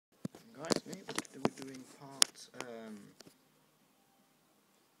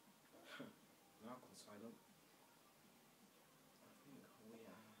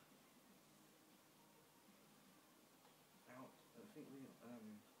think we apart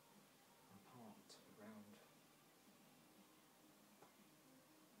around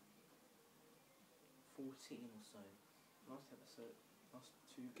 14 or so. Last episode, last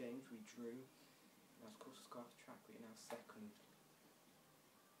 2 games we drew. Now of course Scarf track, we're now second.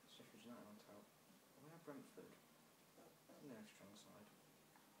 Sheffield United on top. We have Brentford. They're a strong side.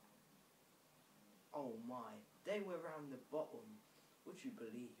 Oh my, they were around the bottom. Would you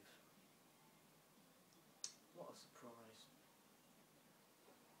believe? What a surprise.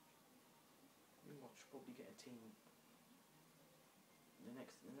 You watch, probably get a team. The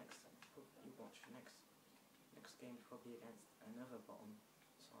next you watch next game is probably against another bottom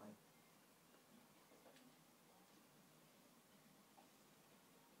side.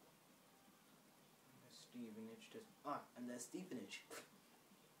 And there's Stevenage and there's Stevenage.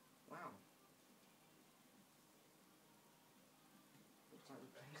 Wow. Looks like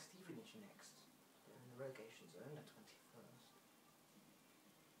we're playing Stevenage next. They're in the relegation zone at 21st.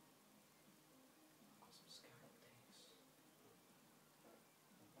 Got some scout updates.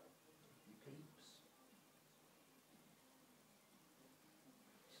 Peeps.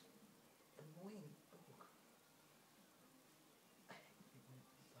 Annoying dog. I hate you when it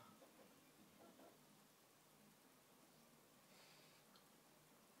does that.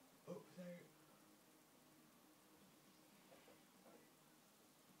 Oh, there.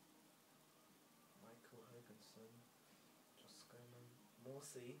 Michael Hoganson, Josh Scoman,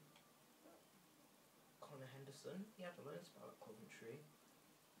 Morsey, Connor Henderson. He had a loan spell at Coventry.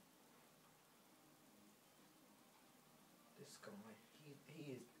 This guy,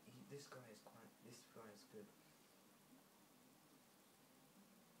 this guy is good.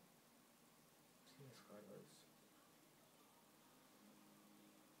 I've seen this guy loads.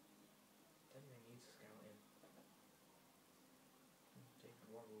 Then they need to scout him.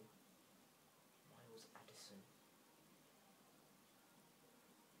 David Worrell, Miles Addison.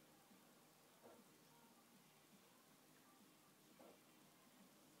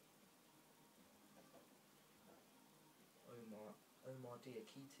 Omar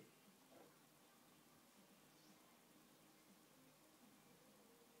Diakite.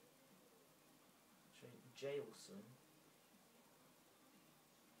 Jailson.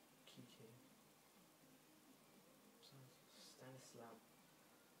 Kiki. Stanislav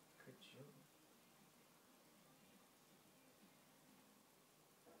Kritchuk.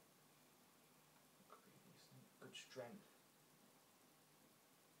 Good strength.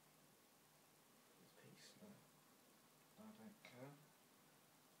 His piece, no. I don't care.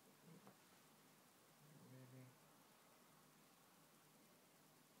 Really.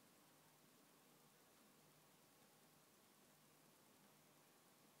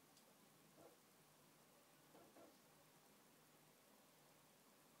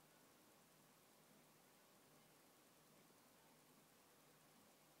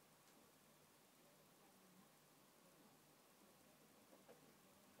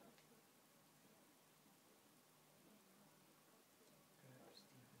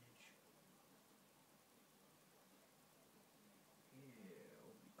 Stevenage. Here we go.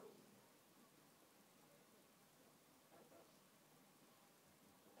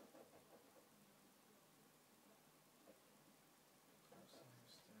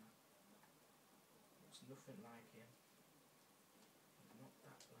 Looks nothing like him. Not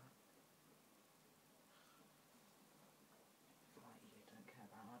that black. Like you don't care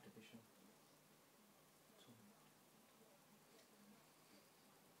about our division at all.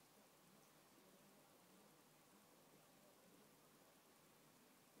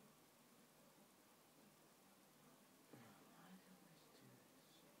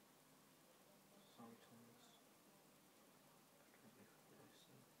 Sorry, Thomas.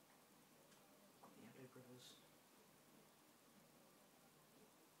 Got the Yellow Brothers.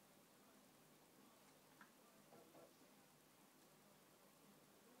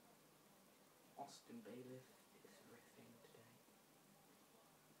 Austin Bailiff is riffing today. And set.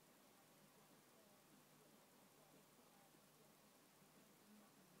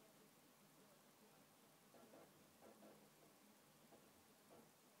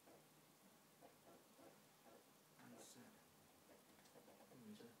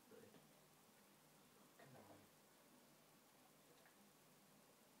 Who's a bird? Come on.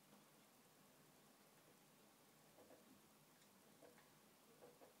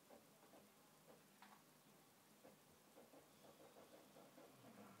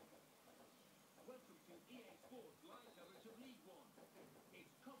 Welcome to EA Sports live coverage of League One.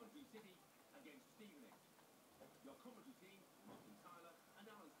 It's Coventry City against Stevenage. Your Coventry team, Martin Tyler and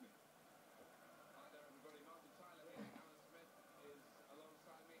Alan Smith. Hi there everybody, Martin Tyler here. Alan Smith is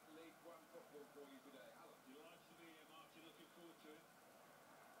alongside me. League One football for you today. Alan. Delighted to be here, Martin. Looking forward to to him.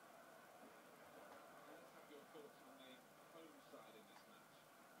 Let's have your thoughts on the home side in this match.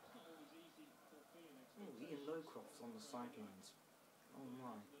 It's not always easy fulfilling Oh, expectations. Ian Lowcroft's on the sidelines. Oh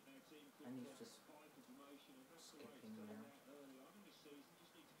my. That their team could And he's just spike of emotion, and that's the way skipping it's around. started out early on in this season.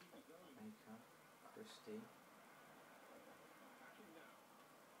 Just need to keep it going. Baker, Christie. Attacking now.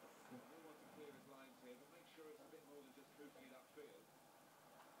 They want to clear his lines here, but make sure it's a bit more than just hoofing it upfield.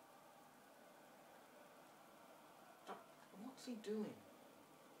 What's he doing?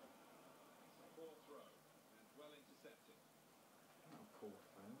 It's a poor throw, and well intercepted. Not a poor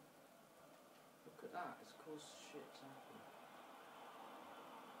throw. Look at that, it's caused shit to happen.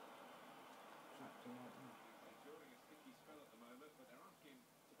 Trapped him like that. He's enduring a sticky spell at the moment, but they're asking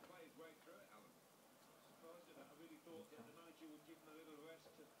to play his way through it, Alan. Surprised at that. I really thought that the manager would give him a little rest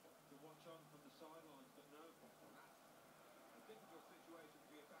to watch on from the sidelines, but no. That's a difficult situation for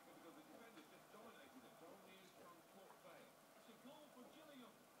the attacker because the defenders just dominated it. Goal news from Port Vale. It's a goal for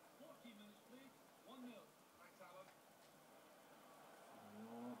Gillingham. 40 minutes played, 1-0. Thanks, Alan.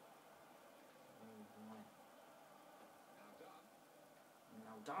 Oh, oh boy. Now done.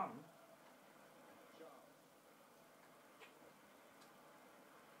 Now done. Charles.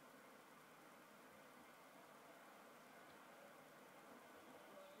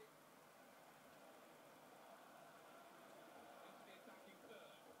 Play. Into the attacking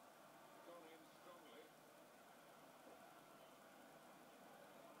third. Gone in strongly.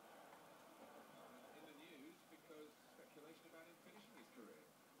 In the news because speculation about him finishing his career.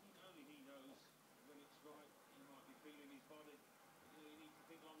 Only he knows when it's right. He might be feeling his body. You need to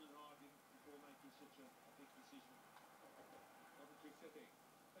think long and hard before making such a big decision. Coventry City.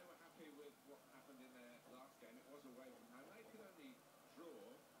 They were happy with what happened in their last game. It was away from home. They could only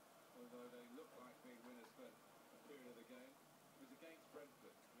draw, although they looked like being winners for a period of the game. It was against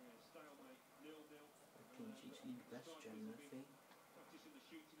Brentford. Yeah, stalemate, 0-0. I think GT best Jen Murphy. Practicing the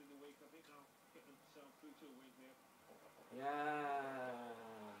shooting in the week. I think they'll get themselves through to a win here. Yes!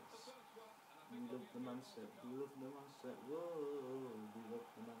 The first one, and I We think love the mindset, we love the mindset, whoa! We love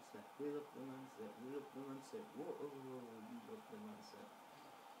the mindset, we love the mindset, we love the mindset, whoa! We love the mindset.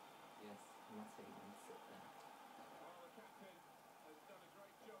 Yes, Matty mindset there. well, the captain has done a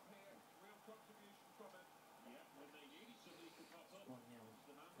great job here. Real contribution from him. Yeah, when they needed somebody to pop up. 1-0,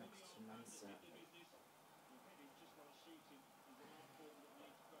 The man with thanks the to old hand that mindset. did the business. Well, heading just like shooting is an art form that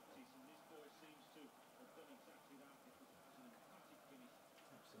needs practice, and this boy seems to have done exactly that because it was an emphatic finish.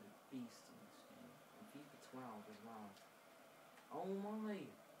 Absolute beast in this game. And FIFA 12 as well. Oh my!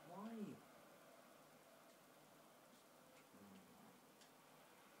 Why?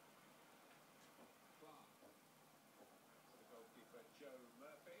 Clark. To the goalkeeper, Joe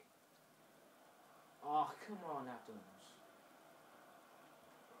Murphy. Oh, come on, Adams.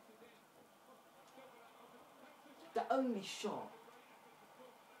 Crosses in. Still got that open. Takes the shot. The only shot.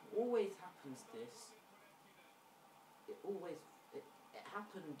 Always happens this. It always it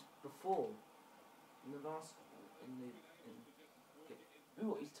happened before. In the last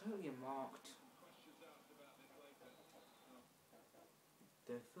oh, he's totally marked. Questions asked about this later.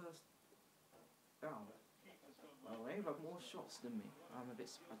 Their first oh. Well, they've had more shots than me. I'm a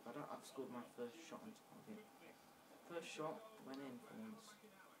bit surprised, but I've scored my first shot on target. First shot went in for once.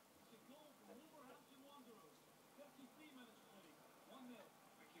 It's a goal for Wolverhampton Wanderers. 33 minutes played, 1-0.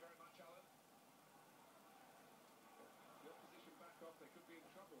 Thank you very much, Alan. The opposition back off, they could be in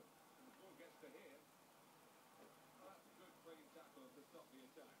trouble. And the ball gets to here. Well, that's a good clean tackle to stop the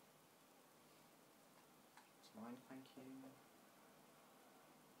attack. It's mine, thank you.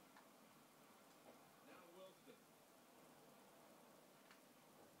 Now Wilson.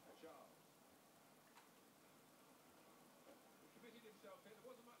 Charles. He committed himself in. There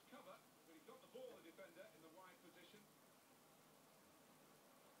wasn't much cover, but he got the ball, the defender, in the wide position.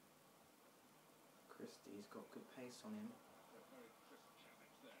 Christie's got good pace on him. A very crisp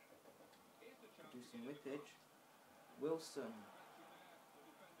challenge there. Here's the chance. Do some whippage. Wilson. The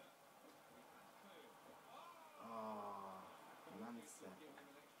defender. He has cleared. Ah, Coventry Mansa. give him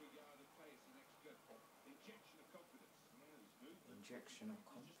an extra yard of pace, an extra injection of confidence. Yeah, he's moved. Injection of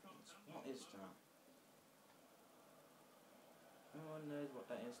confidence. What is that? No one knows what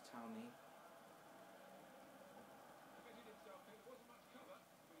that is, tell me. Committed himself in. There wasn't much cover,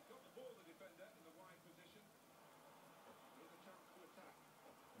 but he's got the ball, the defender, in the wide position. Here's a chance to attack.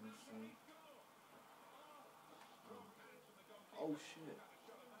 Wilson. Strong hands from the goalkeeper. Oh shit. Had a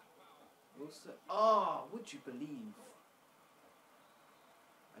shot at that power. Wilson. Ah, would you believe?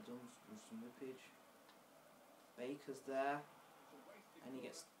 Adams with some whippage. Baker's there. It's a wasted And he ball.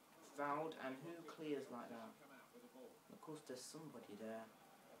 gets fouled. And who clears like that? Come out with the ball. Of course, there's somebody there.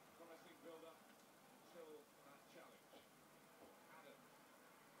 Promising build-up until that challenge.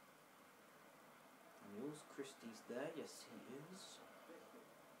 goals. Christie's there. Yes, he is.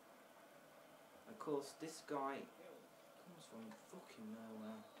 Of course, this guy comes from fucking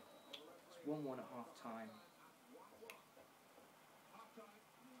nowhere. It's 1-1 at half time.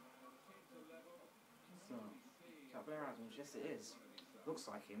 So, Blair Adams, yes it is. Looks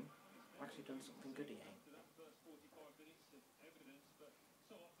like him. Actually done something good here.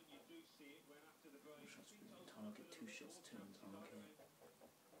 Shots really target, 2 shots turned target.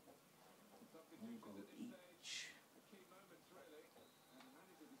 1 goal each.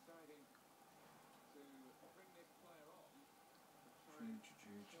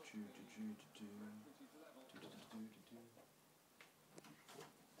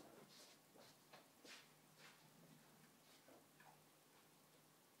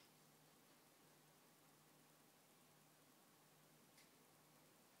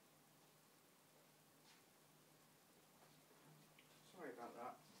 Sorry about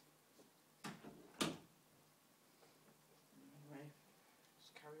that. Anyway,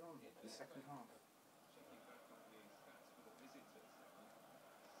 let's carry on the second half.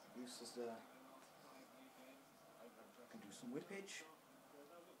 Bruce is there. Can do some whippage.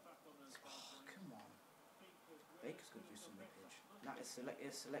 Oh, come on. Baker's going to do some whippage. That is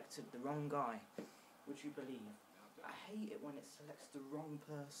selected the wrong guy. Would you believe? I hate it when it selects the wrong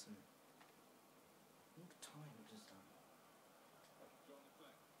person. All the time it does that.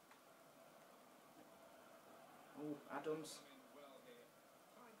 Oh, Adams.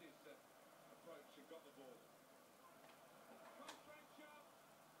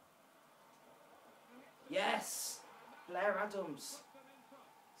 Yes! Blair Adams.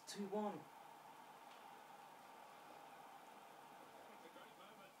 It's 2-1.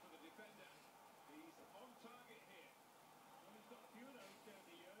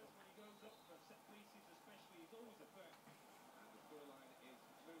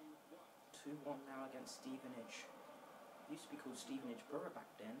 Now against Stevenage. It used to be called Stevenage Borough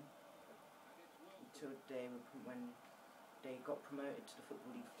back then. Until when they got promoted to the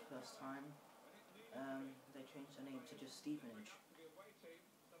Football League for the first time. They changed their name to just Stevenage.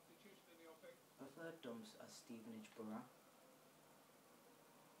 I've heard them as Stevenage Borough.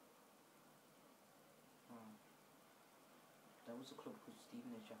 There was a club called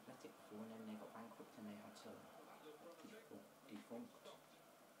Stevenage Athletic before, and then they got bankrupt and they had to defunct.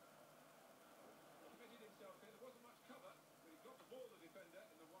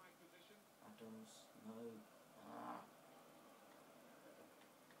 Adams, no.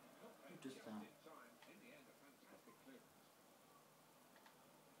 Who does that?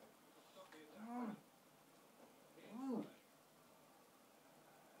 Oh.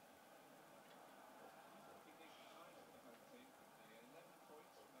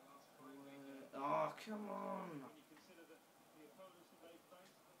 Oh, come on.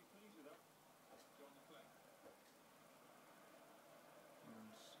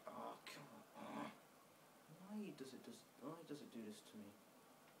 Oh, come on. Why does it do this to me? I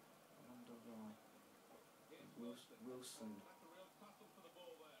wonder why. Wilson.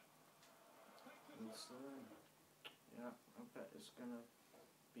 Yeah, I bet it's gonna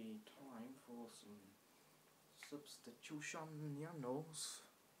be time for some substitution, Don't know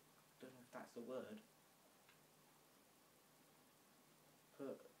if that's the word.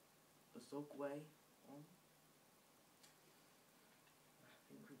 Put Zogway on. I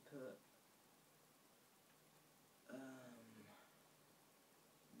think we put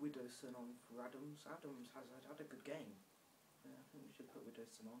Widowson on for Adams. Adams has had a good game. Yeah, I think we should put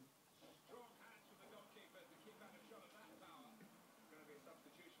Widowson on. Strong hands from the goalkeeper to keep out a shot at that power. Going to be a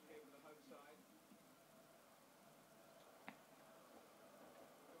substitution here for the home side.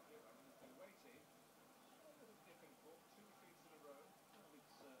 They're waiting. A little dip in form, 2 defeats in a row. It's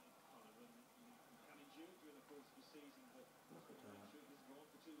kind of you can endure during the course of the season, but Look at that. it doesn't go on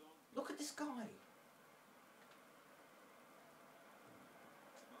for too long. Look at this guy.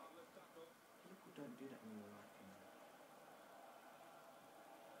 Marvellous tackle. People don't do that in real life. Come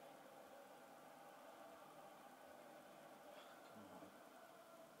on.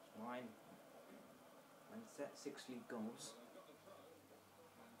 It's mine. Mine set 6 league goals. They've got the throw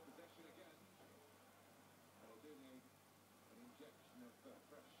and possession again. They'll do an injection of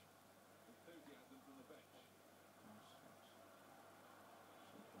fresh enthusiasm from the bench.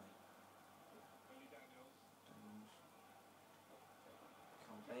 Billy Daniels.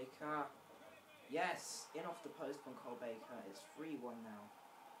 Cole Baker. Yes! In off the post from Cole Baker. It's 3-1 now.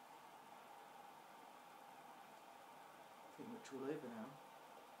 Pretty much all over now.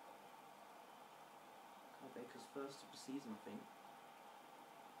 Cole Baker's first of the season, I think.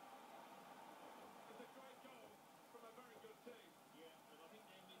 It's a great goal from a very good team. Yeah, and I think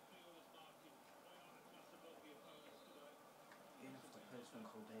their midfield has marked it. They are a class from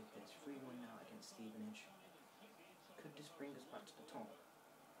Cole Baker. It's 3-1 now against Stevenage. Could this bring us back to the top?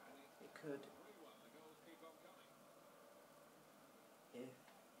 It could. If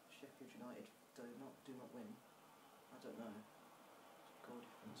Sheffield United do not win, I don't know. Goal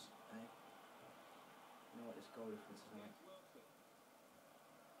difference, eh? You know what this goal difference is like?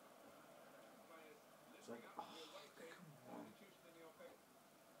 It's like, oh, come on.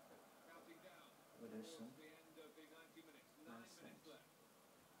 Widdowson.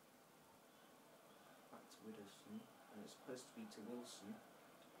 Back to Widdowson. And it's supposed to be to Wilson.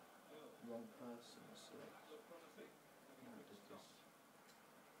 Wrong person, so how does this?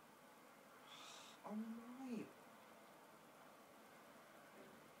 Oh my!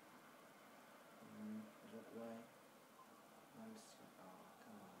 That way. And oh,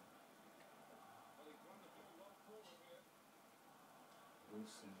 come on.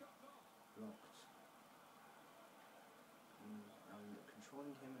 Wilson blocked. And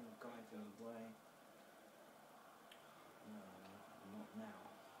controlling him and guiding away. No, not now.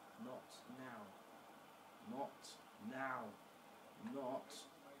 Not now. Not now. Not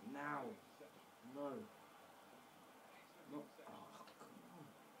now. No. Not. Oh, come on.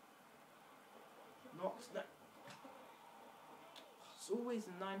 Not that. It's always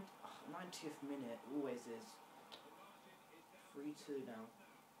the 90th minute. Always is. 3-2 now.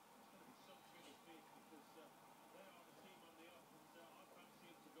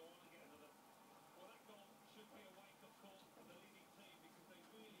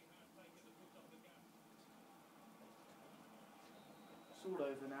 It's all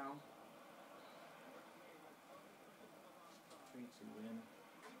over now. 3-2 win.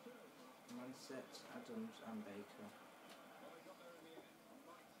 Mindset, Adams and Baker.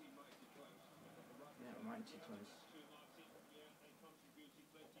 Yeah, mighty close.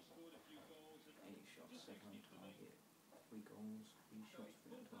 8 shots, 7 on target. 3 goals, 3 shots,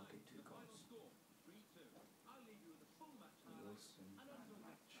 3 on target, 2 goals. Wilson and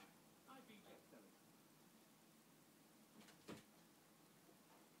match.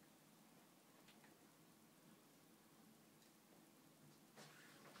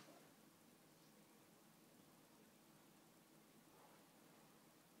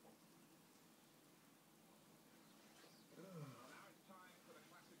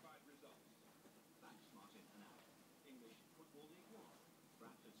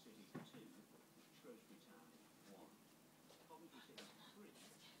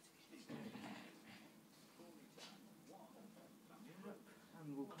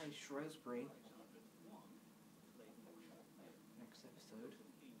 And we'll play Shrewsbury next episode.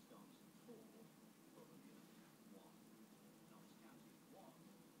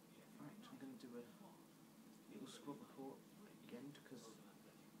 Right, I'm going to do a little squad report again because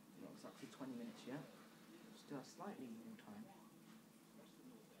not exactly 20 minutes yet. Still have slightly more time.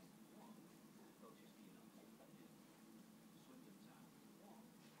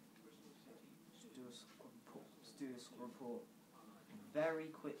 Let's do a squad report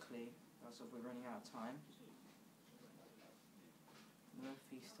very quickly, as if we're running out of time.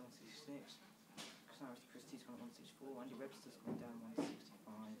 Murphy still 66. Christie's gone at 164. Andy Webster's gone down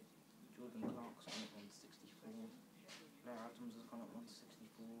 165. Jordan Clark's gone at 164. Blair Adams has gone at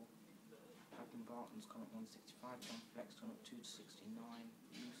 164. Adam Barton's gone at 165. John Fleck's gone up 269.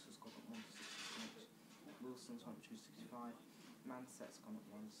 Moose has gone at 166. Wilson's gone at 265. Manset's gone at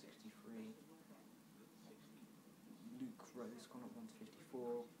 163. Luke Rowe's gone up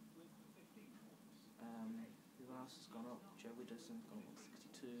 154. Who else has gone up? Joe Widdowson's gone up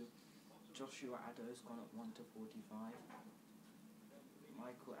 162. Joshua Addo's gone up 1 to 45.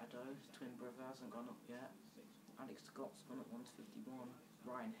 Michael Addo, twin brother, hasn't gone up yet. Alex Scott's gone up 1 to 51.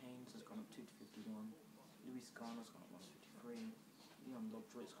 Ryan Haynes has gone up 2 to 51. Louis Garner's gone up 1 to 53. Leon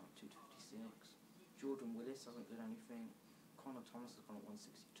Lovejoy's gone up 2 to 56. Jordan Willis hasn't done anything. Connor Thomas has gone up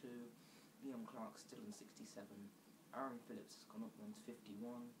 162. Liam Clark's still on 67. Aaron Phillips has gone up 1 to 51.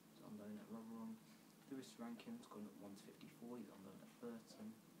 He's on loan at Rotherham. Lewis Rankin's gone up 1 to 54. He's on loan at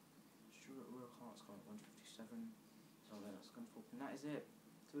Burton. Stuart Wilhart's gone up 1 to 57. He's on loan at Scunthorpe. And that is it.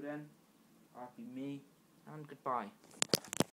 Till then, I'll be me, and goodbye.